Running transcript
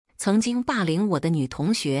曾经霸凌我的女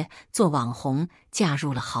同学做网红，嫁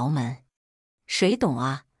入了豪门。谁懂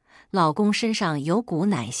啊？老公身上有股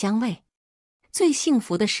奶香味。最幸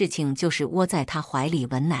福的事情就是窝在他怀里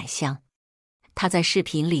闻奶香。她在视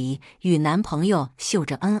频里与男朋友秀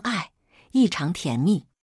着恩爱，异常甜蜜。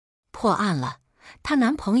破案了，她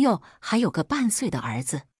男朋友还有个半岁的儿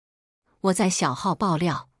子。我在小号爆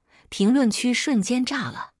料，评论区瞬间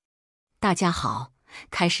炸了。大家好，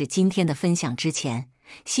开始今天的分享之前，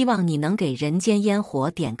希望你能给人间烟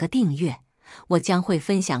火点个订阅，我将会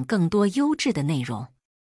分享更多优质的内容。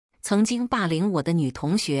曾经霸凌我的女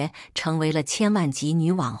同学成为了千万级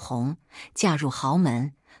女网红，嫁入豪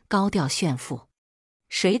门，高调炫富。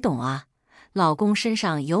谁懂啊？老公身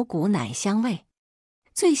上有股奶香味。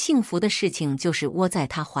最幸福的事情就是窝在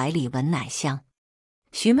他怀里闻奶香。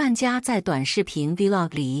徐曼佳在短视频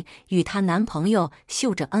vlog 里与她男朋友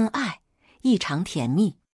秀着恩爱，异常甜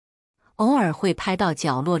蜜。偶尔会拍到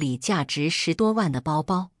角落里价值10多万的包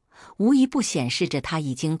包，无一不显示着她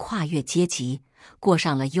已经跨越阶级，过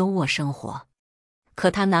上了优渥生活。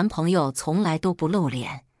可她男朋友从来都不露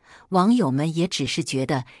脸，网友们也只是觉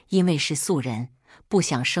得因为是素人，不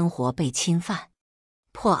想生活被侵犯。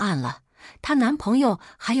破案了，她男朋友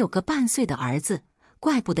还有个半岁的儿子，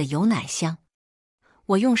怪不得有奶香。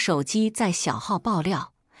我用手机在小号爆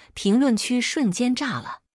料，评论区瞬间炸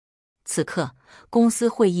了。此刻，公司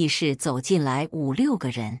会议室走进来5、6个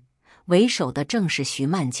人，为首的正是徐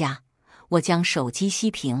曼佳。我将手机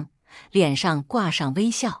熄屏，脸上挂上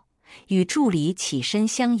微笑，与助理起身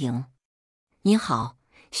相迎。您好，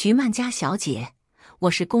徐曼佳小姐，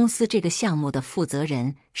我是公司这个项目的负责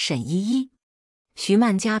人沈依依。徐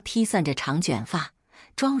曼佳披散着长卷发，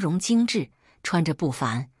妆容精致，穿着不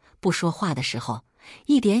凡，不说话的时候，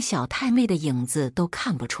一点小太妹的影子都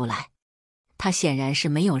看不出来。她显然是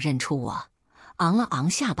没有认出我，昂了昂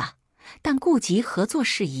下巴，但顾及合作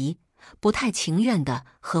事宜，不太情愿地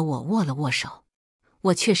和我握了握手。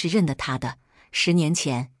我却是认得她的，10年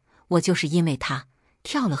前，我就是因为她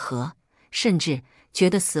跳了河，甚至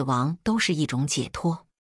觉得死亡都是一种解脱。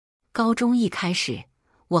高中一开始，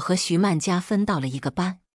我和徐曼佳分到了一个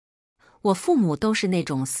班。我父母都是那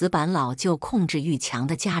种死板老旧、控制欲强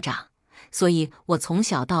的家长，所以我从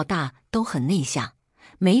小到大都很内向，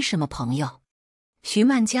没什么朋友。徐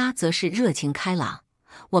曼佳则是热情开朗，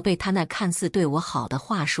我被她那看似对我好的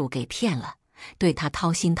话术给骗了，对她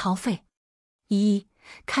掏心掏肺。依，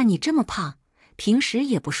看你这么胖，平时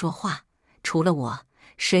也不说话，除了我，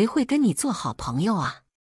谁会跟你做好朋友啊？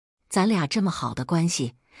咱俩这么好的关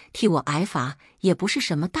系，替我挨罚也不是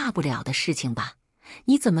什么大不了的事情吧？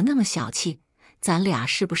你怎么那么小气？咱俩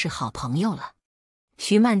是不是好朋友了？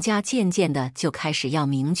徐曼佳渐渐的就开始要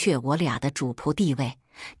明确我俩的主仆地位。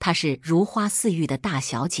她是如花似玉的大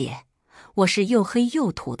小姐，我是又黑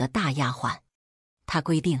又土的大丫鬟。她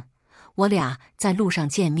规定，我俩在路上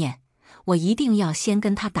见面，我一定要先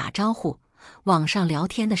跟她打招呼；网上聊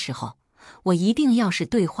天的时候，我一定要是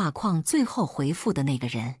对话框最后回复的那个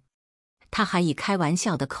人。她还以开玩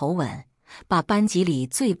笑的口吻，把班级里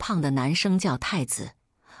最胖的男生叫太子，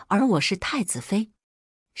而我是太子妃。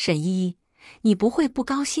沈依依，你不会不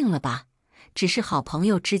高兴了吧？只是好朋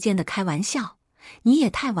友之间的开玩笑，你也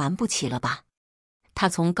太玩不起了吧？他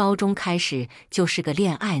从高中开始就是个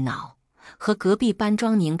恋爱脑，和隔壁班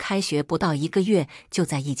庄宁开学不到1个月就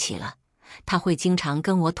在一起了。他会经常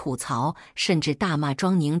跟我吐槽，甚至大骂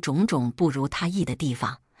庄宁种种不如他意的地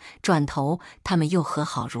方，转头他们又和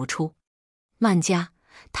好如初。曼佳，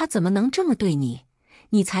他怎么能这么对你？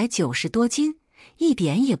你才90多斤，一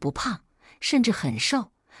点也不胖，甚至很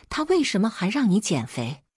瘦，他为什么还让你减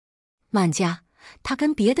肥？曼佳，他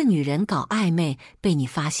跟别的女人搞暧昧，被你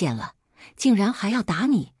发现了，竟然还要打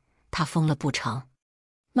你，他疯了不成？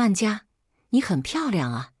曼佳，你很漂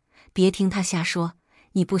亮啊，别听他瞎说，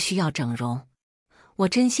你不需要整容。我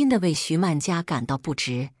真心的为徐曼佳感到不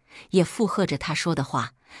值，也附和着他说的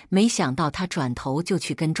话，没想到他转头就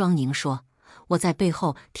去跟庄宁说，我在背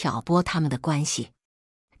后挑拨他们的关系。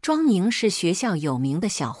庄宁是学校有名的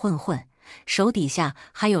小混混，手底下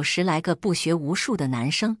还有10来个不学无术的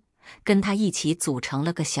男生，跟他一起组成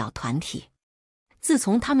了个小团体。自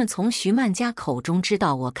从他们从徐曼佳口中知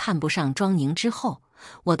道我看不上庄宁之后，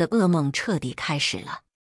我的噩梦彻底开始了。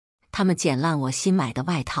他们剪烂我新买的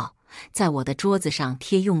外套，在我的桌子上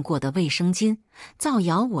贴用过的卫生巾，造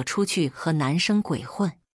谣我出去和男生鬼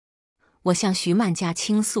混。我向徐曼佳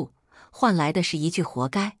倾诉，换来的是一句活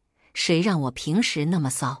该，谁让我平时那么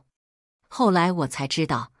骚。后来我才知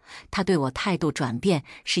道，他对我态度转变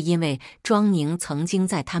是因为庄宁曾经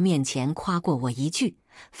在他面前夸过我一句，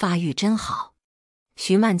发育真好。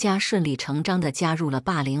徐曼佳顺理成章地加入了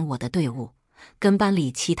霸凌我的队伍，跟班里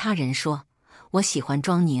其他人说，我喜欢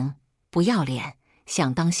装宁，不要脸，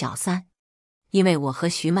想当小三。因为我和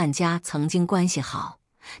徐曼佳曾经关系好，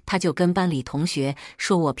他就跟班里同学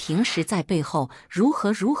说我平时在背后如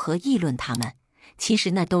何议论他们，其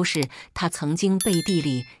实那都是他曾经背地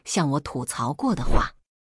里向我吐槽过的话。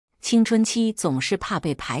青春期总是怕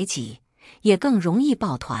被排挤，也更容易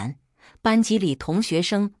抱团。班级里同学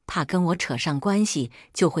生怕跟我扯上关系，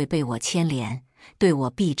就会被我牵连，对我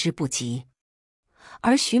避之不及。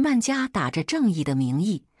而徐曼佳打着正义的名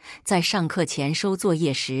义，在上课前收作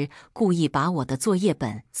业时，故意把我的作业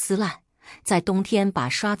本撕烂，在冬天把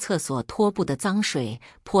刷厕所拖布的脏水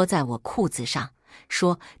泼在我裤子上，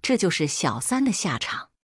说这就是小三的下场。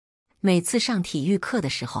每次上体育课的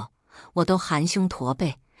时候，我都含胸驼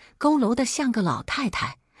背，佝偻得像个老太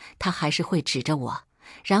太，他还是会指着我，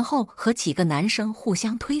然后和几个男生互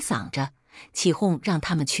相推搡着，起哄让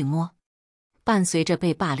他们去摸。伴随着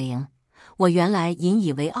被霸凌，我原来引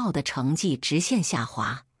以为傲的成绩直线下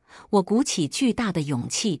滑。我鼓起巨大的勇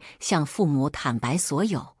气向父母坦白所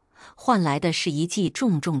有，换来的是一记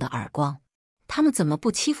重重的耳光。他们怎么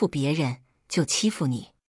不欺负别人，就欺负你？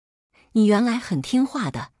你原来很听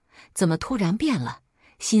话的，怎么突然变了？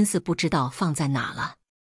心思不知道放在哪了？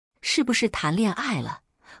是不是谈恋爱了，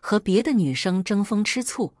和别的女生争风吃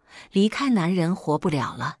醋，离开男人活不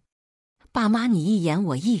了了？爸妈你一言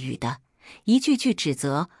我一语的，一句句指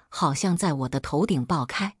责好像在我的头顶爆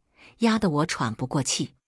开，压得我喘不过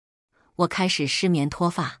气。我开始失眠脱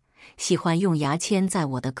发，喜欢用牙签在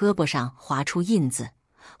我的胳膊上划出印子，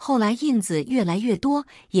后来印子越来越多，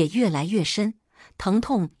也越来越深，疼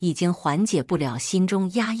痛已经缓解不了心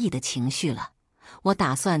中压抑的情绪了。我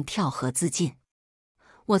打算跳河自尽。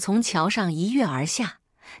我从桥上一跃而下，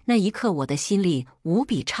那一刻我的心里无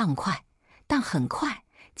比畅快，但很快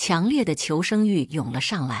强烈的求生欲涌了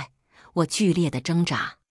上来，我剧烈的挣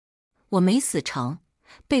扎。我没死成，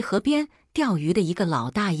被河边钓鱼的一个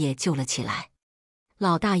老大爷救了起来。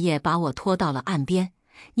老大爷把我拖到了岸边，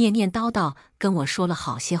念念叨叨跟我说了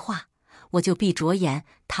好些话，我就闭着眼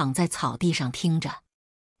躺在草地上听着。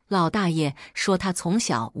老大爷说他从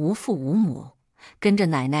小无父无母，跟着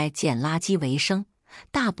奶奶捡垃圾为生，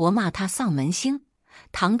大伯骂他丧门星，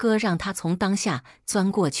堂哥让他从当下钻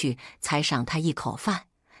过去才赏他一口饭，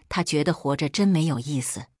他觉得活着真没有意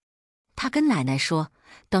思。他跟奶奶说，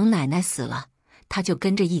等奶奶死了，他就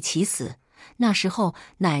跟着一起死。那时候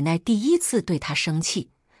奶奶第一次对他生气，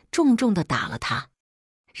重重地打了他。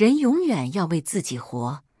人永远要为自己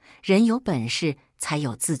活，人有本事才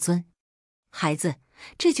有自尊。孩子，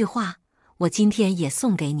这句话我今天也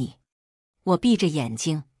送给你。我闭着眼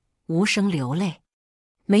睛，无声流泪。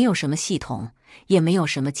没有什么系统，也没有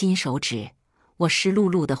什么金手指，我湿漉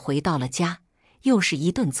漉地回到了家，又是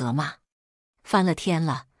一顿责骂。翻了天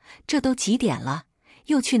了，这都几点了，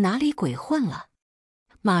又去哪里鬼混了？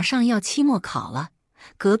马上要期末考了，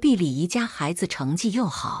隔壁李姨家孩子成绩又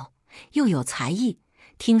好，又有才艺，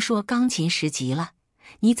听说钢琴10级了，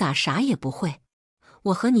你咋啥也不会？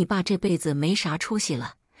我和你爸这辈子没啥出息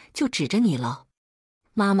了，就指着你喽。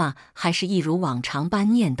妈妈还是一如往常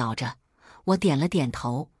般念叨着，我点了点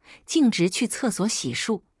头，径直去厕所洗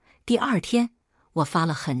漱。第二天，我发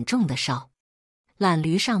了很重的烧，懒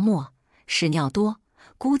驴上磨，屎尿多，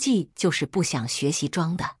估计就是不想学习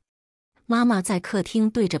装的。妈妈在客厅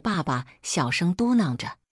对着爸爸小声嘟囔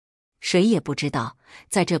着。谁也不知道，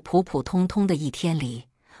在这普普通通的一天里，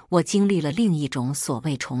我经历了另一种所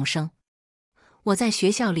谓重生。我在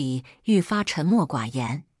学校里愈发沉默寡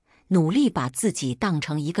言，努力把自己当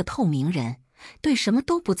成一个透明人，对什么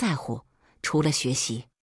都不在乎，除了学习。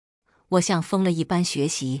我像疯了一般学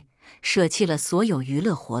习，舍弃了所有娱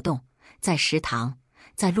乐活动，在食堂，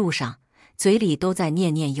在路上，嘴里都在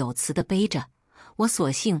念念有词地背着。我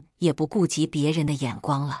索性也不顾及别人的眼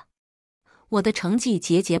光了。我的成绩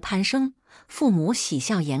节节攀升，父母喜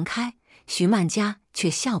笑颜开，徐曼佳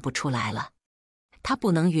却笑不出来了。她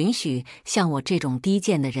不能允许像我这种低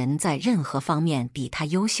贱的人在任何方面比她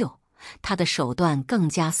优秀，她的手段更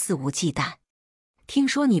加肆无忌惮。听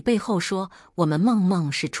说你背后说我们梦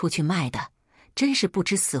梦是出去卖的，真是不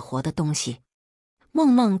知死活的东西。梦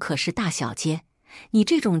梦可是大小姐，你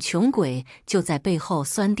这种穷鬼就在背后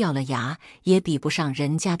酸掉了牙，也比不上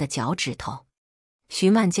人家的脚趾头。徐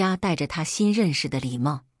曼佳带着她新认识的李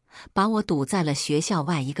梦，把我堵在了学校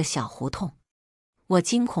外一个小胡同。我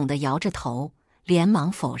惊恐地摇着头，连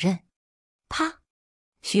忙否认。啪！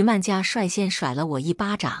徐曼佳率先甩了我一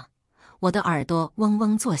巴掌，我的耳朵嗡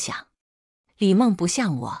嗡作响。李梦不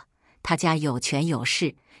像我，她家有权有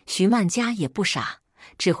势，徐曼佳也不傻，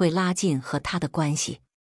只会拉近和她的关系。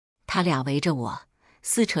他俩围着我，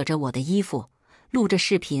撕扯着我的衣服，录着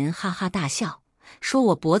视频哈哈大笑，说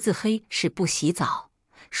我脖子黑是不洗澡，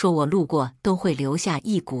说我路过都会留下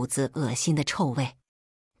一股子恶心的臭味。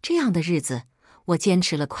这样的日子，我坚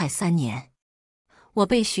持了快3年。我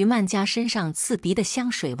被徐曼佳身上刺鼻的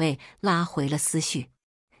香水味拉回了思绪。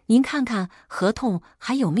您看看合同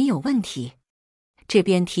还有没有问题？这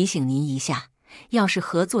边提醒您一下，要是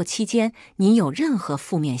合作期间您有任何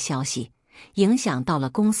负面消息，影响到了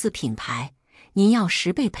公司品牌，您要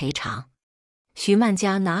10倍赔偿。徐曼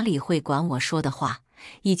佳哪里会管我说的话，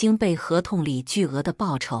已经被合同里巨额的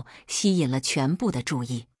报酬吸引了全部的注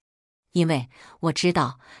意。因为我知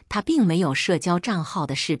道他并没有社交账号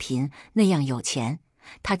的视频那样有钱，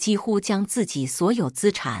他几乎将自己所有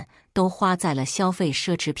资产都花在了消费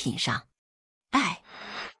奢侈品上。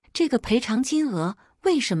这个赔偿金额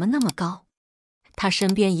为什么那么高？他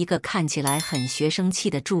身边一个看起来很学生气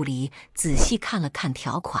的助理仔细看了看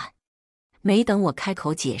条款，没等我开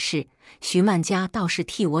口解释，徐曼佳倒是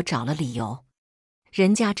替我找了理由。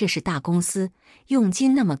人家这是大公司，佣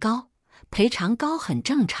金那么高，赔偿高很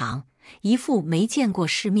正常，一副没见过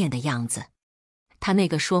世面的样子。他那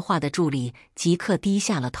个说话的助理即刻低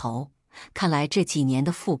下了头，看来这几年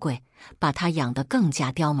的富贵把他养得更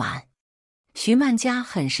加刁蛮。徐曼佳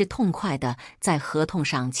很是痛快地在合同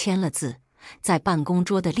上签了字，在办公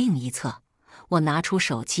桌的另一侧，我拿出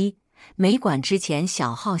手机，没管之前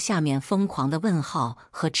小号下面疯狂的问号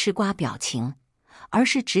和吃瓜表情，而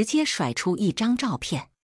是直接甩出一张照片。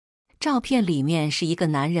照片里面是一个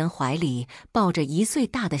男人怀里抱着1岁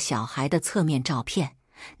大的小孩的侧面照片，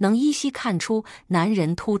能依稀看出男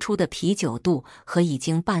人突出的啤酒肚和已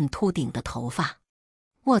经半秃顶的头发。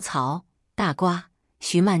卧槽，大瓜，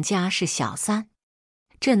徐曼佳是小3，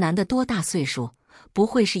这男的多大岁数？不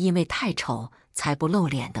会是因为太丑才不露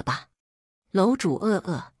脸的吧？楼主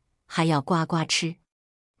还要呱呱吃。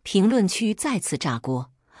评论区再次炸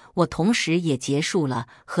锅，我同时也结束了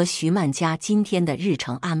和徐曼佳今天的日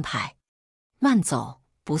程安排。慢走，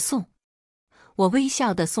不送。我微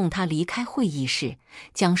笑地送他离开会议室，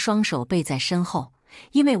将双手背在身后，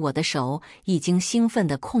因为我的手已经兴奋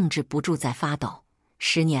地控制不住在发抖。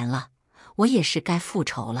10年了，我也是该复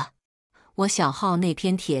仇了。我小号那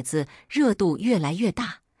篇帖子热度越来越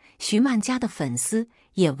大，徐曼佳的粉丝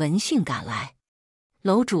也闻讯赶来。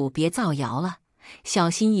楼主别造谣了，小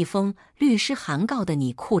心一封律师函告的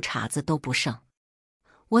你裤衩子都不剩。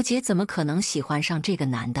我姐怎么可能喜欢上这个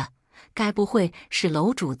男的？该不会是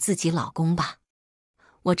楼主自己老公吧？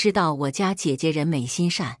我知道我家姐姐人美心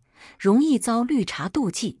善，容易遭绿茶妒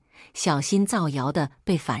忌，小心造谣的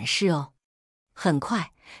被反噬哦。很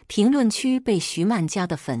快，评论区被徐曼佳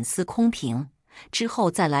的粉丝空屏，之后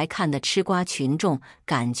再来看的吃瓜群众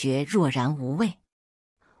感觉若然无味。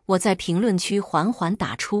我在评论区缓缓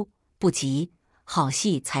打出：不急，好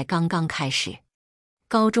戏才刚刚开始。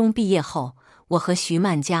高中毕业后，我和徐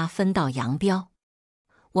曼佳分道扬镳。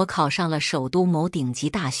我考上了首都某顶级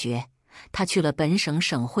大学，他去了本省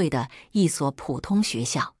省会的一所普通学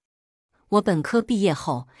校。我本科毕业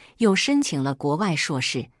后，又申请了国外硕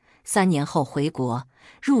士，3年后回国，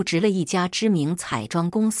入职了一家知名彩妆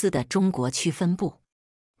公司的中国区分部。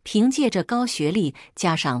凭借着高学历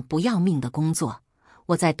加上不要命的工作，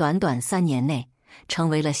我在短短3年内成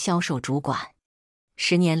为了销售主管。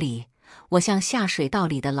10年里，我像下水道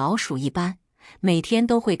里的老鼠一般，每天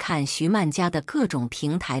都会看徐曼佳的各种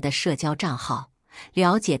平台的社交账号，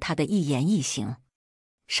了解她的一言一行。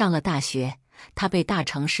上了大学，她被大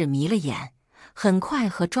城市迷了眼，很快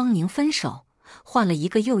和庄宁分手，换了一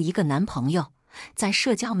个又一个男朋友，在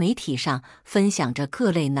社交媒体上分享着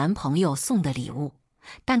各类男朋友送的礼物，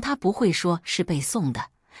但她不会说是被送的，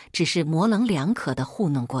只是模棱两可地糊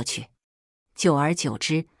弄过去。久而久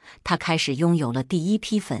之，她开始拥有了第一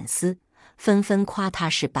批粉丝，纷纷夸她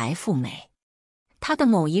是白富美。她的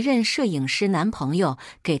某一任摄影师男朋友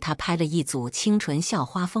给她拍了一组清纯校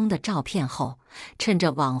花风的照片后，趁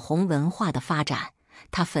着网红文化的发展，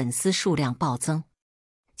她粉丝数量暴增。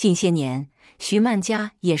近些年，徐曼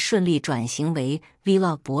佳也顺利转型为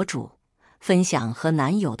Vlog 博主，分享和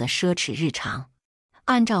男友的奢侈日常。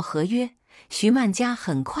按照合约，徐曼佳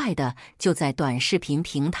很快的就在短视频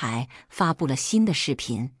平台发布了新的视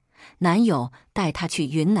频，男友带她去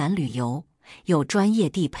云南旅游，有专业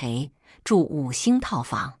地陪，住5星套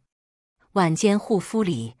房。晚间护肤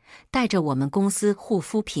里带着我们公司护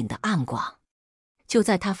肤品的暗广。就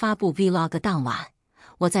在她发布 Vlog 当晚，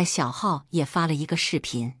我在小号也发了一个视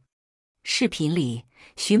频。视频里，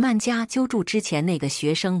徐曼佳揪住之前那个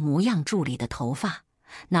学生模样助理的头发，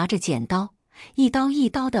拿着剪刀，一刀一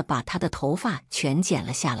刀地把她的头发全剪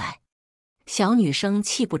了下来。小女生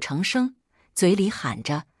泣不成声，嘴里喊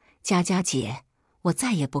着：“佳佳姐，我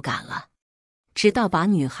再也不敢了。”直到把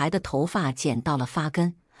女孩的头发剪到了发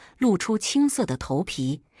根，露出青涩的头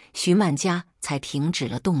皮，徐曼佳才停止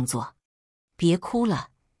了动作。别哭了，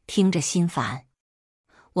听着心烦。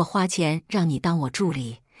我花钱让你当我助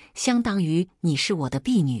理，相当于你是我的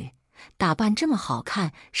婢女，打扮这么好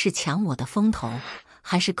看是抢我的风头，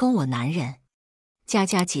还是勾我男人？佳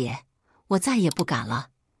佳姐，我再也不敢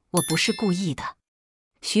了，我不是故意的。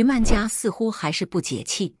徐曼佳似乎还是不解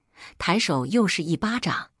气，抬手又是一巴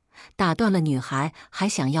掌，打断了女孩还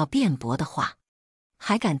想要辩驳的话。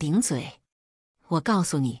还敢顶嘴？我告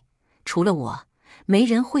诉你，除了我，没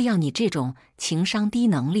人会要你这种情商低、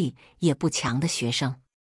能力也不强的学生。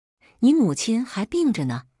你母亲还病着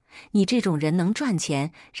呢，你这种人能赚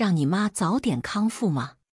钱，让你妈早点康复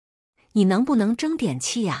吗？你能不能争点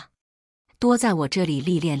气呀？多在我这里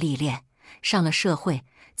历练历练，上了社会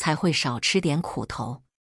才会少吃点苦头。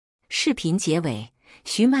视频结尾，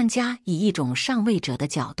徐曼佳以一种上位者的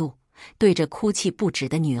角度，对着哭泣不止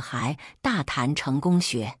的女孩大谈成功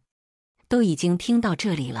学。都已经听到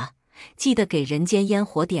这里了，记得给人间烟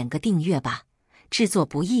火点个订阅吧，制作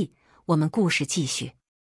不易，我们故事继续。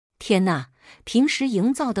天哪，平时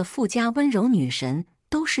营造的富家温柔女神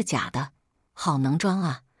都是假的，好能装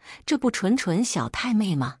啊，这不纯纯小太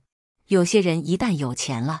妹吗？有些人一旦有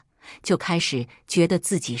钱了，就开始觉得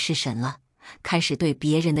自己是神了，开始对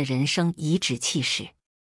别人的人生颐指气使。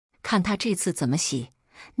看他这次怎么洗，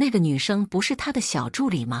那个女生不是他的小助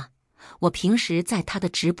理吗？我平时在他的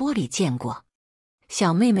直播里见过。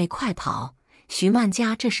小妹妹快跑，徐曼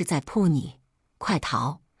佳这是在扑你，快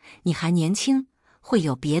逃，你还年轻，会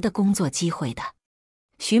有别的工作机会的。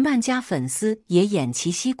徐曼佳粉丝也偃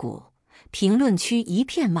旗息鼓，评论区一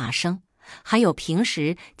片骂声，还有平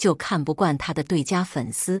时就看不惯她的对家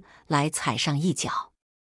粉丝来踩上一脚。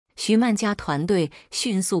徐曼佳团队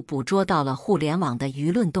迅速捕捉到了互联网的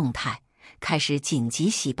舆论动态，开始紧急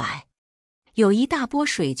洗白。有一大波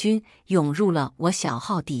水军涌入了我小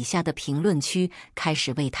号底下的评论区，开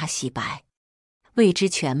始为他洗白。未知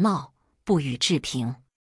全貌，不予置评。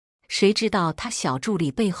谁知道他小助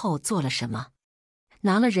理背后做了什么？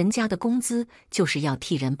拿了人家的工资就是要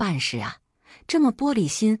替人办事啊，这么玻璃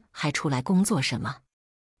心还出来工作什么？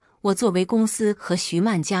我作为公司和徐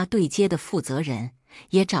曼佳对接的负责人，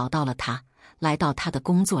也找到了他，来到他的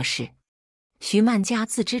工作室。徐曼佳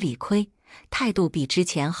自知理亏，态度比之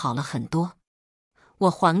前好了很多。我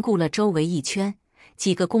环顾了周围一圈，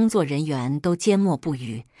几个工作人员都缄默不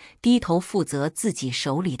语，低头负责自己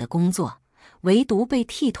手里的工作，唯独被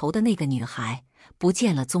剃头的那个女孩不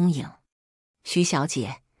见了踪影。徐小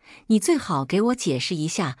姐，你最好给我解释一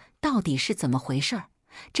下到底是怎么回事？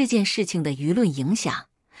这件事情的舆论影响，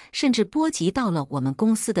甚至波及到了我们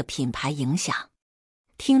公司的品牌影响。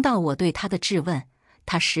听到我对她的质问，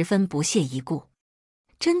她十分不屑一顾。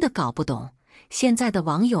真的搞不懂，现在的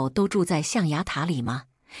网友都住在象牙塔里吗？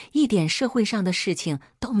一点社会上的事情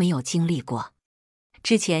都没有经历过。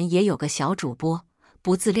之前也有个小主播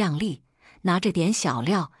不自量力，拿着点小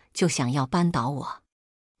料就想要扳倒我。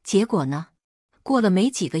结果呢？过了没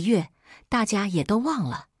几个月，大家也都忘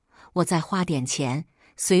了。我再花点钱，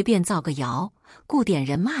随便造个谣，雇点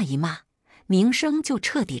人骂一骂，名声就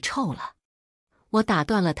彻底臭了。我打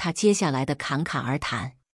断了他接下来的侃侃而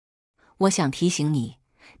谈。我想提醒你，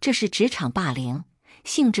这是职场霸凌，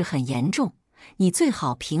性质很严重，你最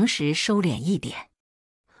好平时收敛一点。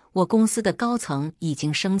我公司的高层已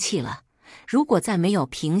经生气了，如果再没有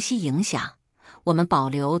平息影响，我们保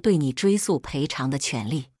留对你追诉赔偿的权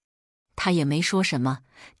利。他也没说什么，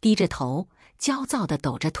低着头，焦躁地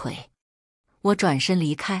抖着腿。我转身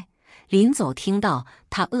离开，临走听到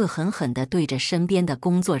他恶狠狠地对着身边的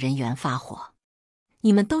工作人员发火：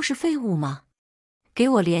你们都是废物吗？给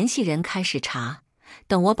我联系人开始查，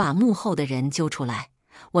等我把幕后的人揪出来，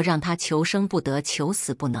我让他求生不得，求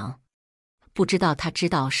死不能。不知道他知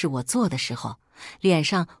道是我做的时候，脸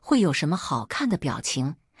上会有什么好看的表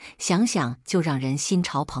情，想想就让人心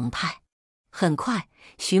潮澎湃。很快，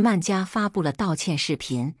徐曼佳发布了道歉视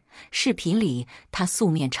频，视频里她素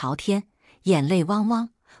面朝天，眼泪汪汪，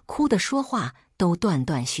哭得说话都断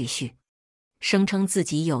断续续，声称自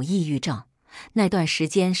己有抑郁症，那段时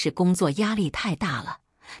间是工作压力太大了，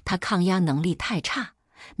她抗压能力太差，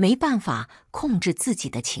没办法控制自己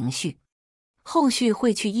的情绪。后续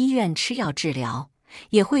会去医院吃药治疗，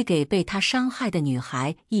也会给被她伤害的女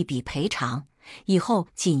孩一笔赔偿，以后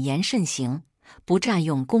谨言慎行，不占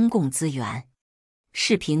用公共资源。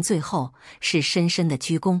视频最后是深深的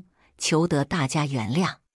鞠躬，求得大家原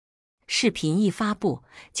谅。视频一发布，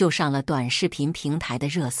就上了短视频平台的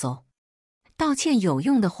热搜。道歉有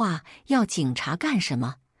用的话，要警察干什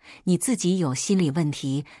么？你自己有心理问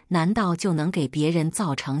题，难道就能给别人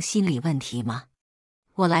造成心理问题吗？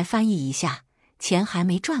我来翻译一下，钱还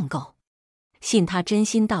没赚够。信他真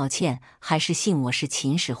心道歉，还是信我是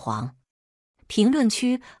秦始皇？评论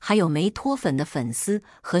区还有没脱粉的粉丝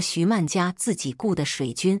和徐曼佳自己雇的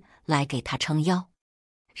水军来给他撑腰。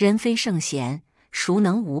人非圣贤，孰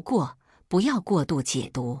能无过？不要过度解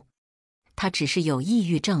读。他只是有抑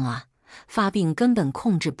郁症啊，发病根本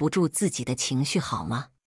控制不住自己的情绪，好吗？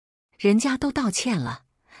人家都道歉了，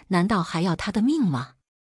难道还要他的命吗？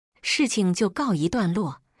事情就告一段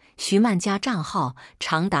落。徐曼佳账号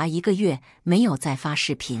长达1个月没有再发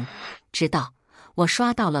视频，直到我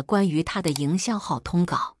刷到了关于他的营销号通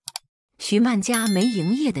稿。徐曼佳没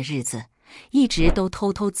营业的日子，一直都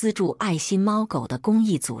偷偷资助爱心猫狗的公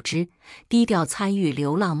益组织，低调参与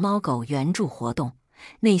流浪猫狗援助活动。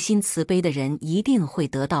内心慈悲的人一定会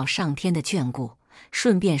得到上天的眷顾。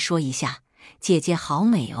顺便说一下，姐姐好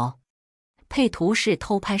美哦。配图是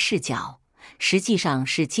偷拍视角，实际上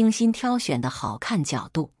是精心挑选的好看角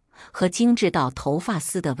度和精致到头发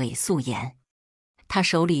丝的伪素颜。她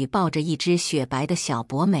手里抱着一只雪白的小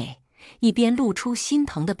博美，一边露出心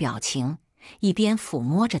疼的表情，一边抚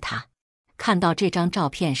摸着它。看到这张照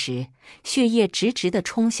片时，血液直直地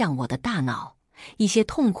冲向我的大脑，一些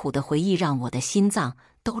痛苦的回忆让我的心脏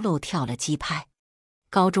都漏跳了几拍。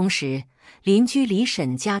高中时，邻居李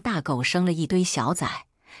婶家大狗生了一堆小崽，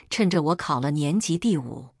趁着我考了年级第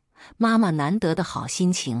5，妈妈难得的好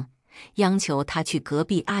心情，央求她去隔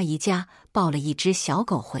壁阿姨家抱了一只小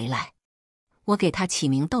狗回来。我给它起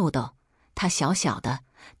名豆豆，它小小的，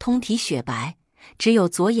通体雪白，只有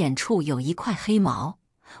左眼处有一块黑毛。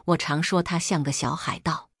我常说它像个小海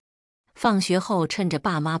盗。放学后趁着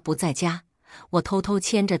爸妈不在家，我偷偷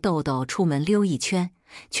牵着豆豆出门溜一圈，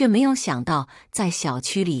却没有想到在小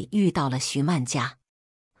区里遇到了徐曼佳。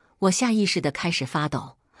我下意识地开始发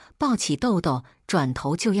抖，抱起豆豆转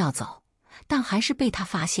头就要走，但还是被他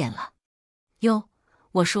发现了。哟，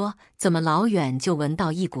我说怎么老远就闻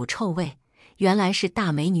到一股臭味，原来是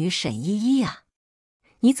大美女沈依依呀。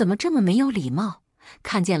你怎么这么没有礼貌？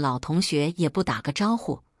看见老同学也不打个招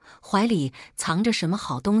呼，怀里藏着什么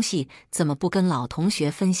好东西，怎么不跟老同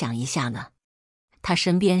学分享一下呢？他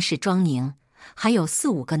身边是庄宁，还有4、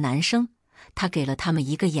5个男生，他给了他们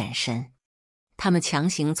一个眼神。他们强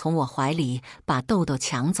行从我怀里把豆豆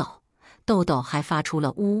抢走，豆豆还发出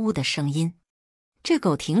了呜呜的声音。这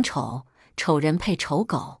狗挺丑，丑人配丑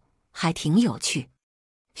狗，还挺有趣。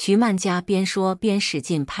徐曼佳边说边使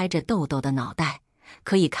劲拍着豆豆的脑袋，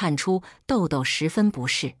可以看出豆豆十分不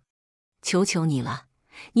适。求求你了，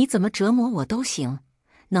你怎么折磨我都行，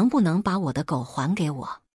能不能把我的狗还给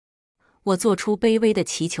我？我做出卑微的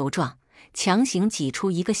祈求状，强行挤出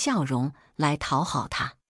一个笑容来讨好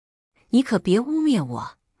他。你可别污蔑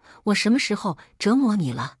我，我什么时候折磨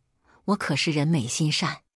你了？我可是人美心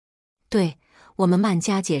善。对，我们曼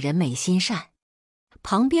佳姐人美心善。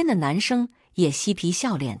旁边的男生也嬉皮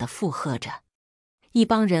笑脸地附和着。一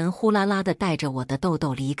帮人呼啦啦地带着我的豆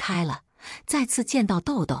豆离开了。再次见到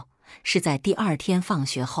豆豆是在第2天放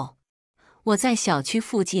学后。我在小区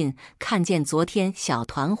附近看见昨天小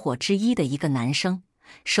团伙之一的一个男生，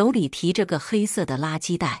手里提着个黑色的垃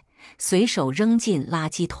圾袋，随手扔进垃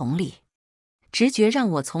圾桶里。直觉让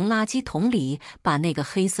我从垃圾桶里把那个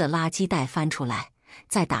黑色垃圾袋翻出来，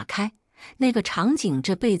再打开。那个场景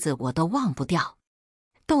这辈子我都忘不掉。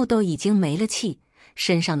豆豆已经没了气，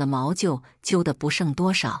身上的毛就揪得不剩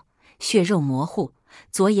多少，血肉模糊，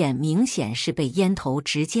左眼明显是被烟头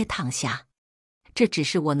直接烫瞎。这只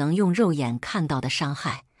是我能用肉眼看到的伤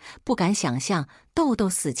害，不敢想象豆豆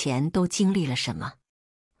死前都经历了什么。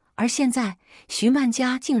而现在，徐曼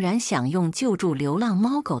佳竟然想用救助流浪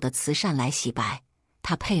猫狗的慈善来洗白，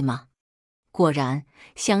他配吗？果然，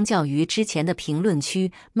相较于之前的评论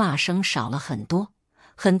区，骂声少了很多，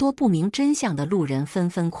很多不明真相的路人纷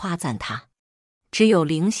纷夸赞他。只有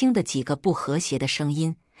零星的几个不和谐的声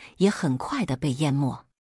音，也很快地被淹没。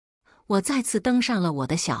我再次登上了我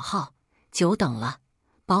的小号，久等了，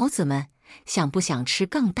宝子们，想不想吃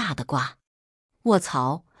更大的瓜？卧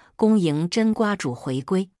槽，恭迎真瓜主回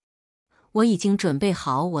归！我已经准备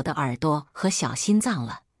好我的耳朵和小心脏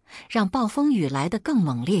了，让暴风雨来得更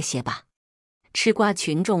猛烈些吧。吃瓜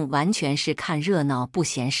群众完全是看热闹不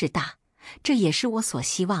嫌事大，这也是我所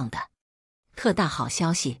希望的。特大好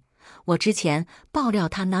消息，我之前爆料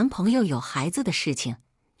她男朋友有孩子的事情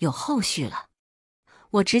有后续了。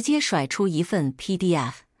我直接甩出一份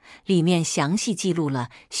PDF， 里面详细记录了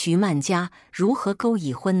徐曼佳如何勾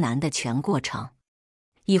已婚男的全过程。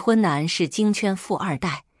已婚男是京圈富2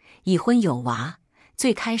代，已婚有娃。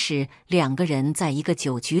最开始2个人在一个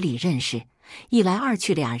酒局里认识，一来二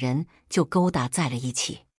去俩人就勾搭在了一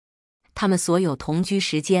起。他们所有同居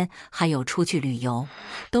时间，还有出去旅游，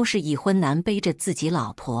都是已婚男背着自己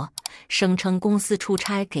老婆，声称公司出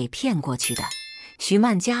差给骗过去的。徐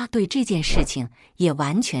曼佳对这件事情也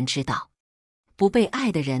完全知道，不被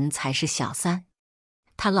爱的人才是小三。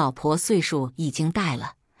他老婆岁数已经大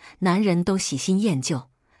了，男人都喜新厌旧，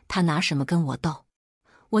他拿什么跟我斗？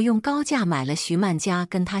我用高价买了徐曼佳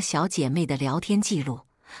跟她小姐妹的聊天记录，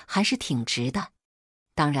还是挺值的。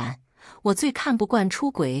当然，我最看不惯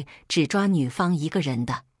出轨只抓女方一个人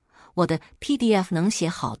的。我的 PDF 能写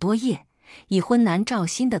好多页，已婚男赵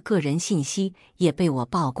鑫的个人信息也被我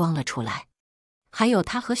曝光了出来。还有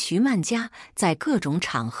他和徐曼佳在各种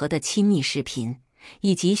场合的亲密视频，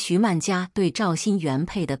以及徐曼佳对赵鑫原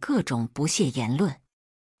配的各种不屑言论。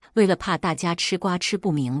为了怕大家吃瓜吃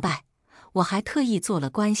不明白，我还特意做了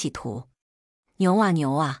关系图。牛啊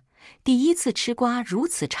牛啊，第一次吃瓜如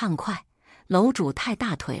此畅快，楼主太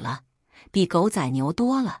大腿了，比狗仔牛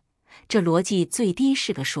多了，这逻辑最低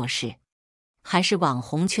是个硕士。还是网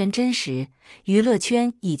红圈真实，娱乐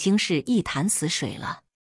圈已经是一潭死水了。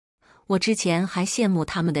我之前还羡慕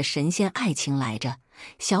他们的神仙爱情来着，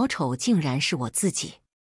小丑竟然是我自己，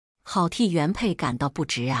好替原配感到不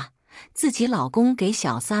值啊！自己老公给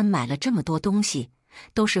小三买了这么多东西，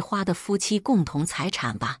都是花的夫妻共同财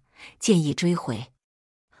产吧？建议追回。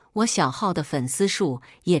我小号的粉丝数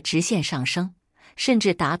也直线上升，甚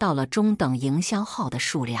至达到了中等营销号的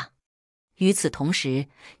数量。与此同时，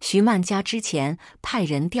徐曼佳之前派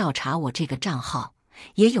人调查我这个账号，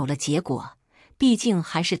也有了结果。毕竟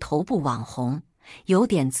还是头部网红，有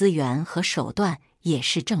点资源和手段也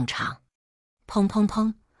是正常。砰砰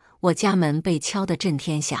砰，我家门被敲得震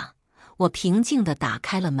天响，我平静地打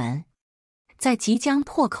开了门。在即将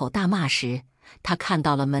破口大骂时，他看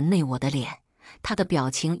到了门内我的脸，他的表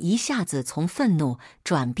情一下子从愤怒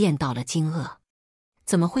转变到了惊愕。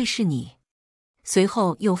怎么会是你？随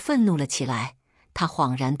后又愤怒了起来，他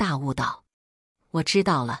恍然大悟道：我知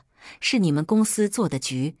道了，是你们公司做的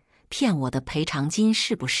局，骗我的赔偿金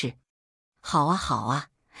是不是？好啊好啊，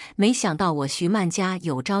没想到我徐曼佳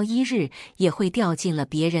有朝一日也会掉进了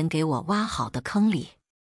别人给我挖好的坑里。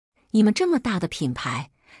你们这么大的品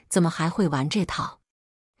牌，怎么还会玩这套？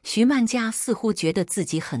徐曼佳似乎觉得自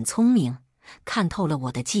己很聪明，看透了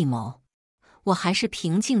我的计谋。我还是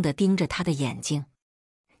平静地盯着他的眼睛。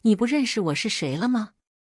你不认识我是谁了吗？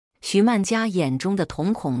徐曼佳眼中的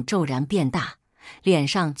瞳孔骤然变大，脸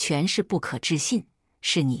上全是不可置信。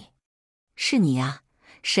是你。是你啊，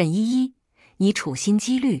沈依依，你处心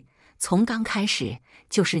积虑，从刚开始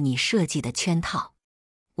就是你设计的圈套。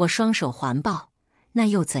我双手环抱，那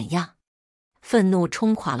又怎样？愤怒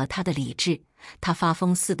冲垮了他的理智，他发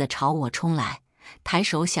疯似的朝我冲来，抬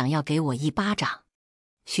手想要给我一巴掌。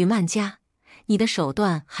徐曼佳，你的手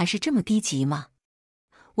段还是这么低级吗？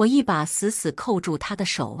我一把死死扣住他的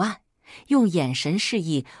手腕，用眼神示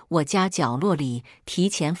意我家角落里提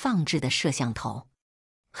前放置的摄像头。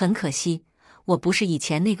很可惜，我不是以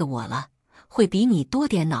前那个我了，会比你多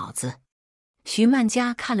点脑子。徐曼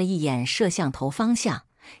佳看了一眼摄像头方向，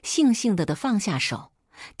悻悻地放下手，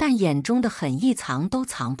但眼中的狠意藏都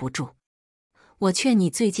藏不住。我劝你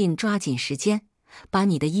最近抓紧时间，把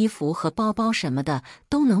你的衣服和包包什么的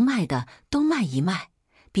都能卖的都卖一卖，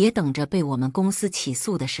别等着被我们公司起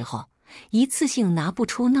诉的时候，一次性拿不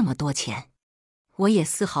出那么多钱。我也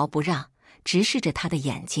丝毫不让，直视着他的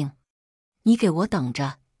眼睛。你给我等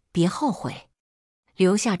着，别后悔。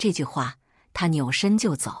留下这句话，他扭身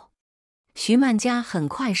就走。徐曼佳很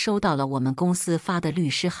快收到了我们公司发的律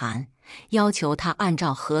师函，要求他按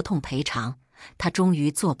照合同赔偿。他终于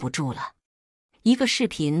坐不住了。一个视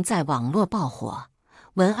频在网络爆火，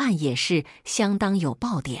文案也是相当有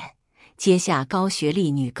爆点，揭下高学历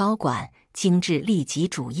女高管精致利己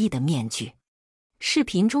主义的面具。视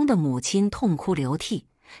频中的母亲痛哭流涕，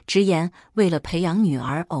直言为了培养女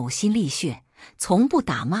儿呕心沥血，从不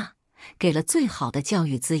打骂，给了最好的教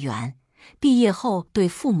育资源，毕业后对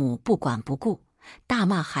父母不管不顾，大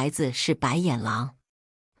骂孩子是白眼狼。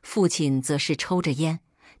父亲则是抽着烟，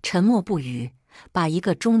沉默不语，把一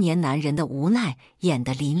个中年男人的无奈演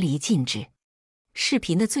得淋漓尽致。视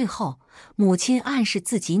频的最后，母亲暗示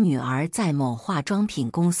自己女儿在某化妆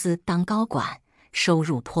品公司当高管，收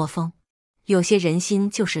入颇丰。有些人心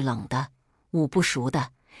就是冷的，捂不熟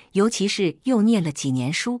的，尤其是又念了几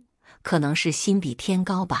年书，可能是心比天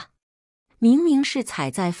高吧。明明是踩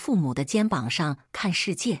在父母的肩膀上看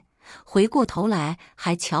世界，回过头来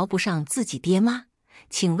还瞧不上自己爹妈。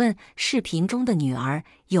请问视频中的女儿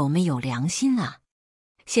有没有良心啊？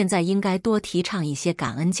现在应该多提倡一些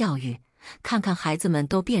感恩教育，看看孩子们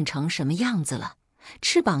都变成什么样子了，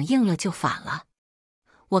翅膀硬了就反了。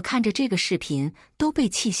我看着这个视频都被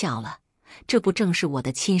气笑了，这不正是我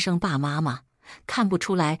的亲生爸妈吗？看不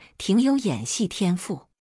出来挺有演戏天赋。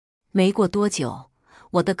没过多久，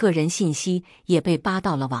我的个人信息也被扒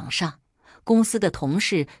到了网上，公司的同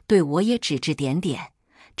事对我也指指点点，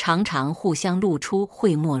常常互相露出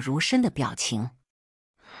讳莫如深的表情。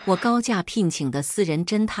我高价聘请的私人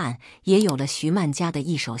侦探也有了徐曼家的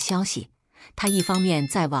一手消息，他一方面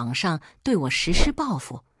在网上对我实施报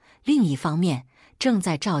复，另一方面正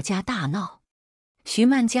在赵家大闹。徐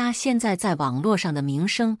曼家现在在网络上的名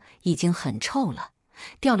声已经很臭了，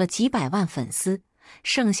掉了几百万粉丝，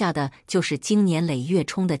剩下的就是经年累月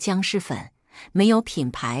冲的僵尸粉，没有品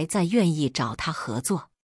牌再愿意找他合作。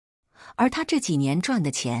而他这几年赚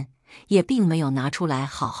的钱也并没有拿出来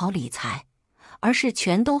好好理财，而是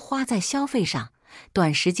全都花在消费上，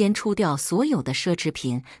短时间出掉所有的奢侈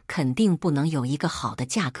品，肯定不能有一个好的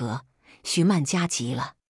价格。徐曼家急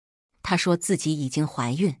了，她说自己已经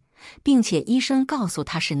怀孕，并且医生告诉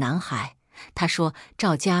她是男孩。她说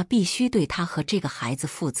赵家必须对她和这个孩子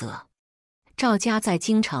负责。赵家在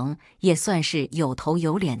京城也算是有头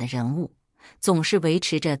有脸的人物，总是维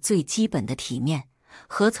持着最基本的体面，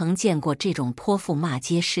何曾见过这种泼妇骂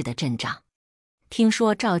街式的阵仗？听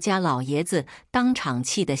说赵家老爷子当场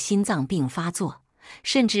气得心脏病发作，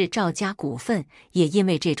甚至赵家股份也因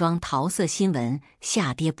为这桩桃色新闻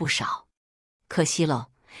下跌不少。可惜喽，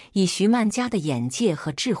以徐曼家的眼界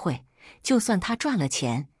和智慧，就算他赚了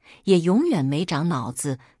钱，也永远没长脑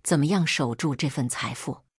子怎么样守住这份财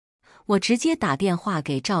富。我直接打电话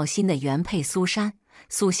给赵鑫的原配苏珊，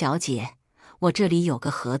苏小姐，我这里有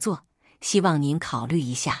个合作，希望您考虑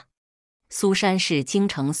一下。苏珊是京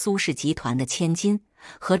城苏氏集团的千金，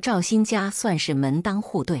和赵鑫家算是门当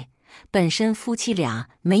户对，本身夫妻俩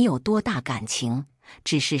没有多大感情，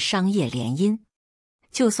只是商业联姻。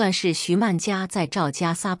就算是徐曼家在赵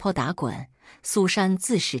家撒泼打滚，苏珊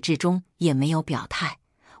自始至终也没有表态。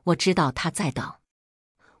我知道她在等。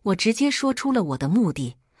我直接说出了我的目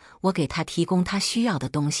的，我给她提供她需要的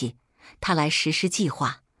东西，她来实施计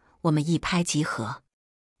划，我们一拍即合。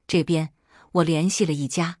这边我联系了一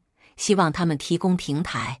家，希望他们提供平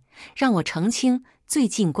台，让我澄清最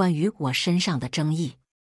近关于我身上的争议。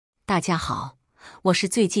大家好，我是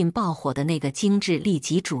最近爆火的那个精致利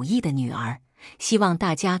己主义的女儿，希望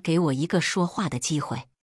大家给我一个说话的机会。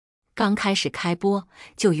刚开始开播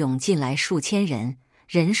就涌进来数千人，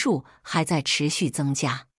人数还在持续增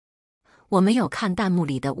加。我没有看弹幕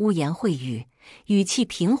里的污言秽语，语气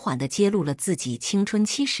平缓地揭露了自己青春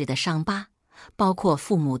期时的伤疤，包括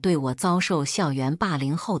父母对我遭受校园霸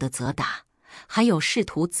凌后的责打，还有试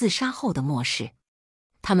图自杀后的漠视。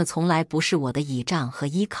他们从来不是我的倚仗和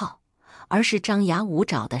依靠，而是张牙舞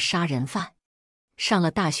爪的杀人犯。上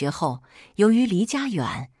了大学后，由于离家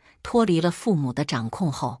远，脱离了父母的掌控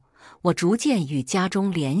后，我逐渐与家中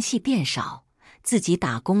联系变少，自己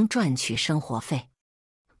打工赚取生活费。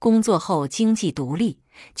工作后经济独立，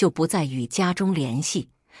就不再与家中联系，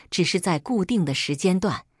只是在固定的时间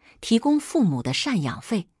段提供父母的赡养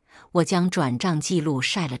费。我将转账记录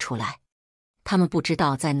晒了出来。他们不知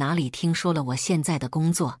道在哪里听说了我现在的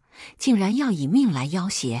工作，竟然要以命来要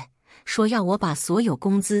挟，说要我把所有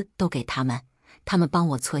工资都给他们，他们帮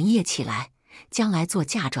我存业起来，将来做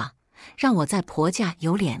嫁妆，让我在婆家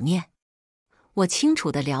有脸面。我清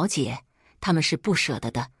楚地了解，他们是不舍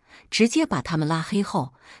得的，直接把他们拉黑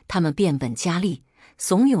后，他们变本加厉，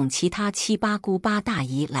怂恿其他七八姑八大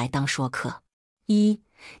姨来当说客。一，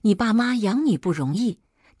你爸妈养你不容易，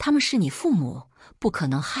他们是你父母，不可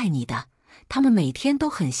能害你的，他们每天都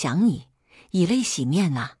很想你，以泪洗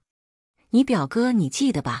面啊。你表哥你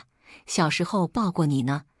记得吧，小时候抱过你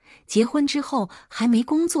呢，结婚之后还没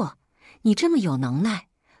工作，你这么有能耐，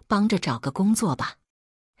帮着找个工作吧。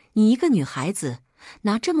你一个女孩子，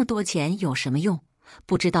拿这么多钱有什么用？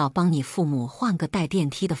不知道帮你父母换个带电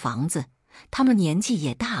梯的房子，他们年纪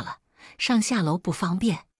也大了，上下楼不方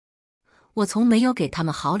便。我从没有给他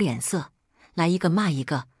们好脸色，来一个骂一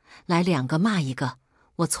个，来两个骂一个，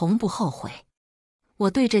我从不后悔。我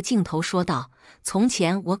对着镜头说道，从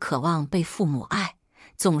前我渴望被父母爱，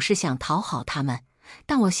总是想讨好他们，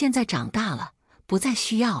但我现在长大了，不再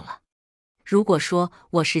需要了。如果说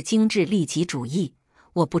我是精致利己主义，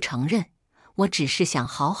我不承认，我只是想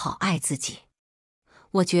好好爱自己。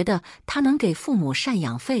我觉得他能给父母赡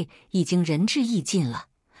养费已经仁至义尽了，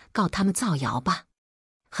告他们造谣吧。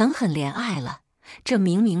狠狠恋爱了，这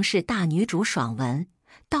明明是大女主爽文，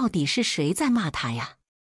到底是谁在骂她呀？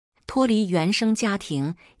脱离原生家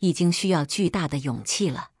庭已经需要巨大的勇气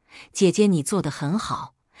了，姐姐你做得很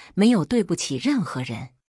好，没有对不起任何人。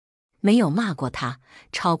没有骂过她，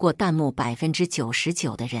超过弹幕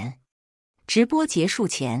99%的人。直播结束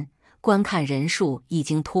前，观看人数已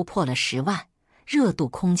经突破了10万，热度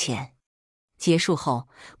空前。结束后，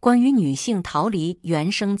关于女性逃离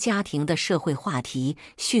原生家庭的社会话题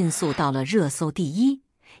迅速到了热搜第一，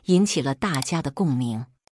引起了大家的共鸣。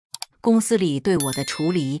公司里对我的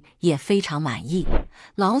处理也非常满意。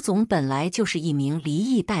老总本来就是一名离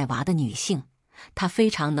异带娃的女性，她非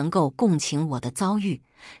常能够共情我的遭遇，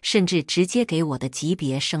甚至直接给我的级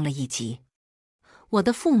别升了一级。我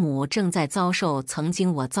的父母正在遭受曾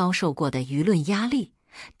经我遭受过的舆论压力，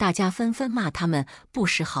大家纷纷骂他们不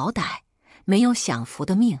识好歹，没有享福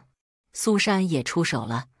的命。苏珊也出手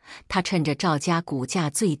了，她趁着赵家股价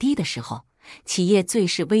最低的时候，企业最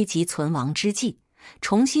是危急存亡之际，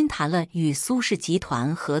重新谈了与苏氏集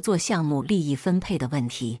团合作项目利益分配的问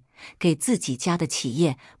题，给自己家的企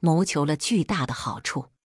业谋求了巨大的好处。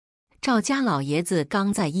赵家老爷子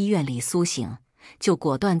刚在医院里苏醒，就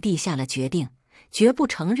果断地下了决定，绝不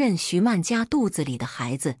承认徐曼家肚子里的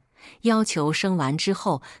孩子，要求生完之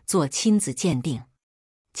后做亲子鉴定。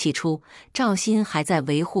起初，赵鑫还在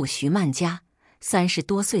维护徐曼家，30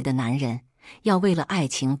多岁的男人要为了爱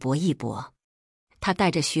情搏一搏。他带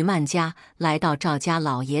着徐曼家来到赵家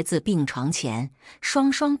老爷子病床前，双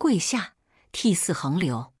双跪下，涕泗横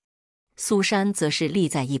流。苏珊则是立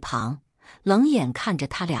在一旁，冷眼看着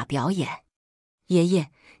他俩表演。爷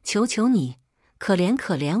爷，求求你，可怜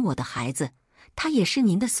可怜我的孩子，他也是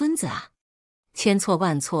您的孙子啊！千错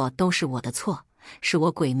万错都是我的错，是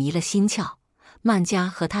我鬼迷了心窍。曼家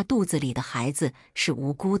和他肚子里的孩子是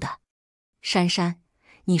无辜的。珊珊，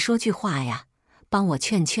你说句话呀，帮我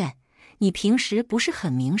劝劝。你平时不是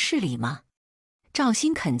很明事理吗？赵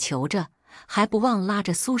鑫恳求着，还不忘拉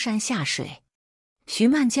着苏珊下水。徐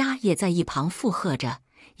曼家也在一旁附和着：“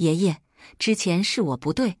爷爷，之前是我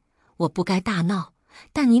不对，我不该大闹，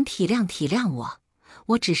但您体谅体谅我，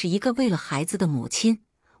我只是一个为了孩子的母亲，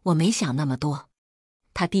我没想那么多。”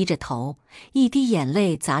他低着头，一滴眼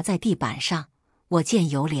泪砸在地板上，我见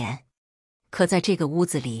犹怜。可在这个屋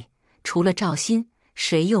子里，除了赵鑫，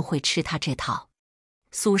谁又会吃他这套？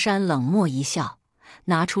苏珊冷漠一笑，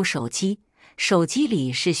拿出手机，手机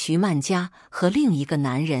里是徐曼家和另一个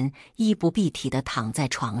男人衣不蔽体地躺在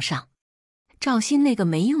床上。赵鑫那个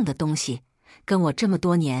没用的东西，跟我这么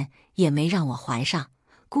多年也没让我怀上，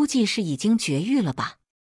估计是已经绝育了吧？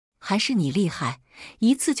还是你厉害，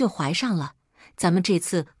一次就怀上了，咱们这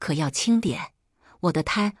次可要轻点，我的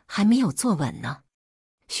胎还没有坐稳呢。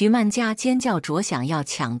徐曼家尖叫着想要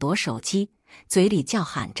抢夺手机，嘴里叫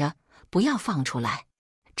喊着不要放出来。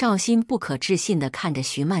赵鑫不可置信地看着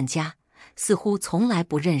徐曼家，似乎从来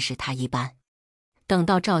不认识他一般。等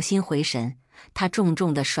到赵鑫回神，他重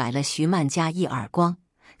重地甩了徐曼家一耳光，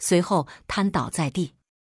随后瘫倒在地。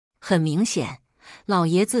很明显，老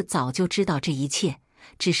爷子早就知道这一切，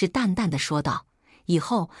只是淡淡地说道：“以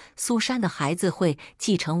后苏珊的孩子会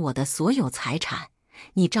继承我的所有财产，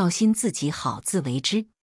你赵鑫自己好自为之。”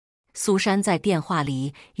苏珊在电话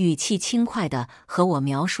里语气轻快地和我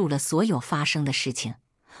描述了所有发生的事情。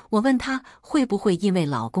我问她会不会因为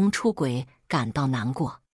老公出轨感到难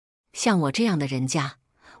过。像我这样的人家，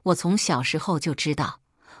我从小时候就知道，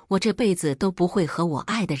我这辈子都不会和我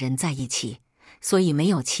爱的人在一起，所以没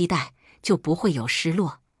有期待就不会有失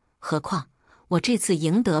落。何况我这次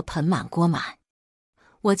赢得盆满锅满。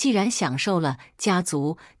我既然享受了家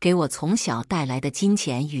族给我从小带来的金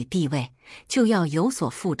钱与地位，就要有所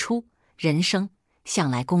付出，人生向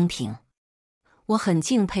来公平。我很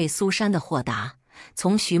敬佩苏珊的豁达，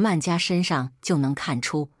从徐曼家身上就能看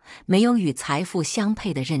出，没有与财富相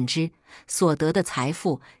配的认知，所得的财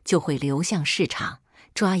富就会流向市场，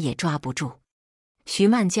抓也抓不住。徐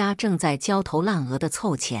曼家正在焦头烂额地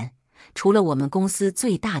凑钱，除了我们公司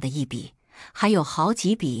最大的一笔，还有好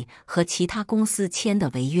几笔和其他公司签的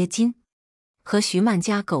违约金。和徐曼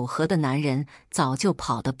家苟合的男人早就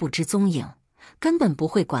跑得不知踪影，根本不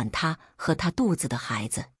会管他和他肚子的孩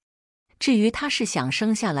子。至于他是想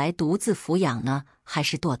生下来独自抚养呢，还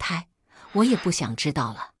是堕胎，我也不想知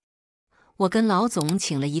道了。我跟老总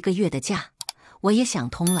请了1个月的假，我也想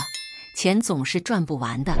通了，钱总是赚不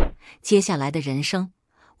完的，接下来的人生，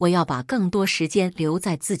我要把更多时间留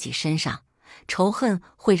在自己身上，仇恨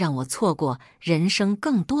会让我错过人生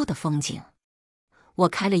更多的风景。我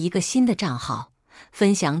开了一个新的账号，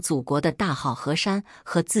分享祖国的大好河山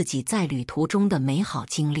和自己在旅途中的美好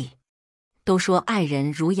经历。都说爱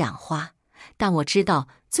人如养花，但我知道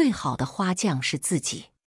最好的花匠是自己。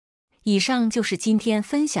以上就是今天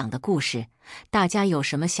分享的故事，大家有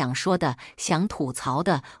什么想说的、想吐槽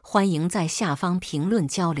的，欢迎在下方评论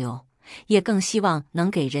交流，也更希望能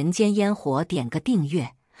给人间烟火点个订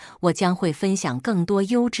阅，我将会分享更多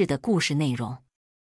优质的故事内容。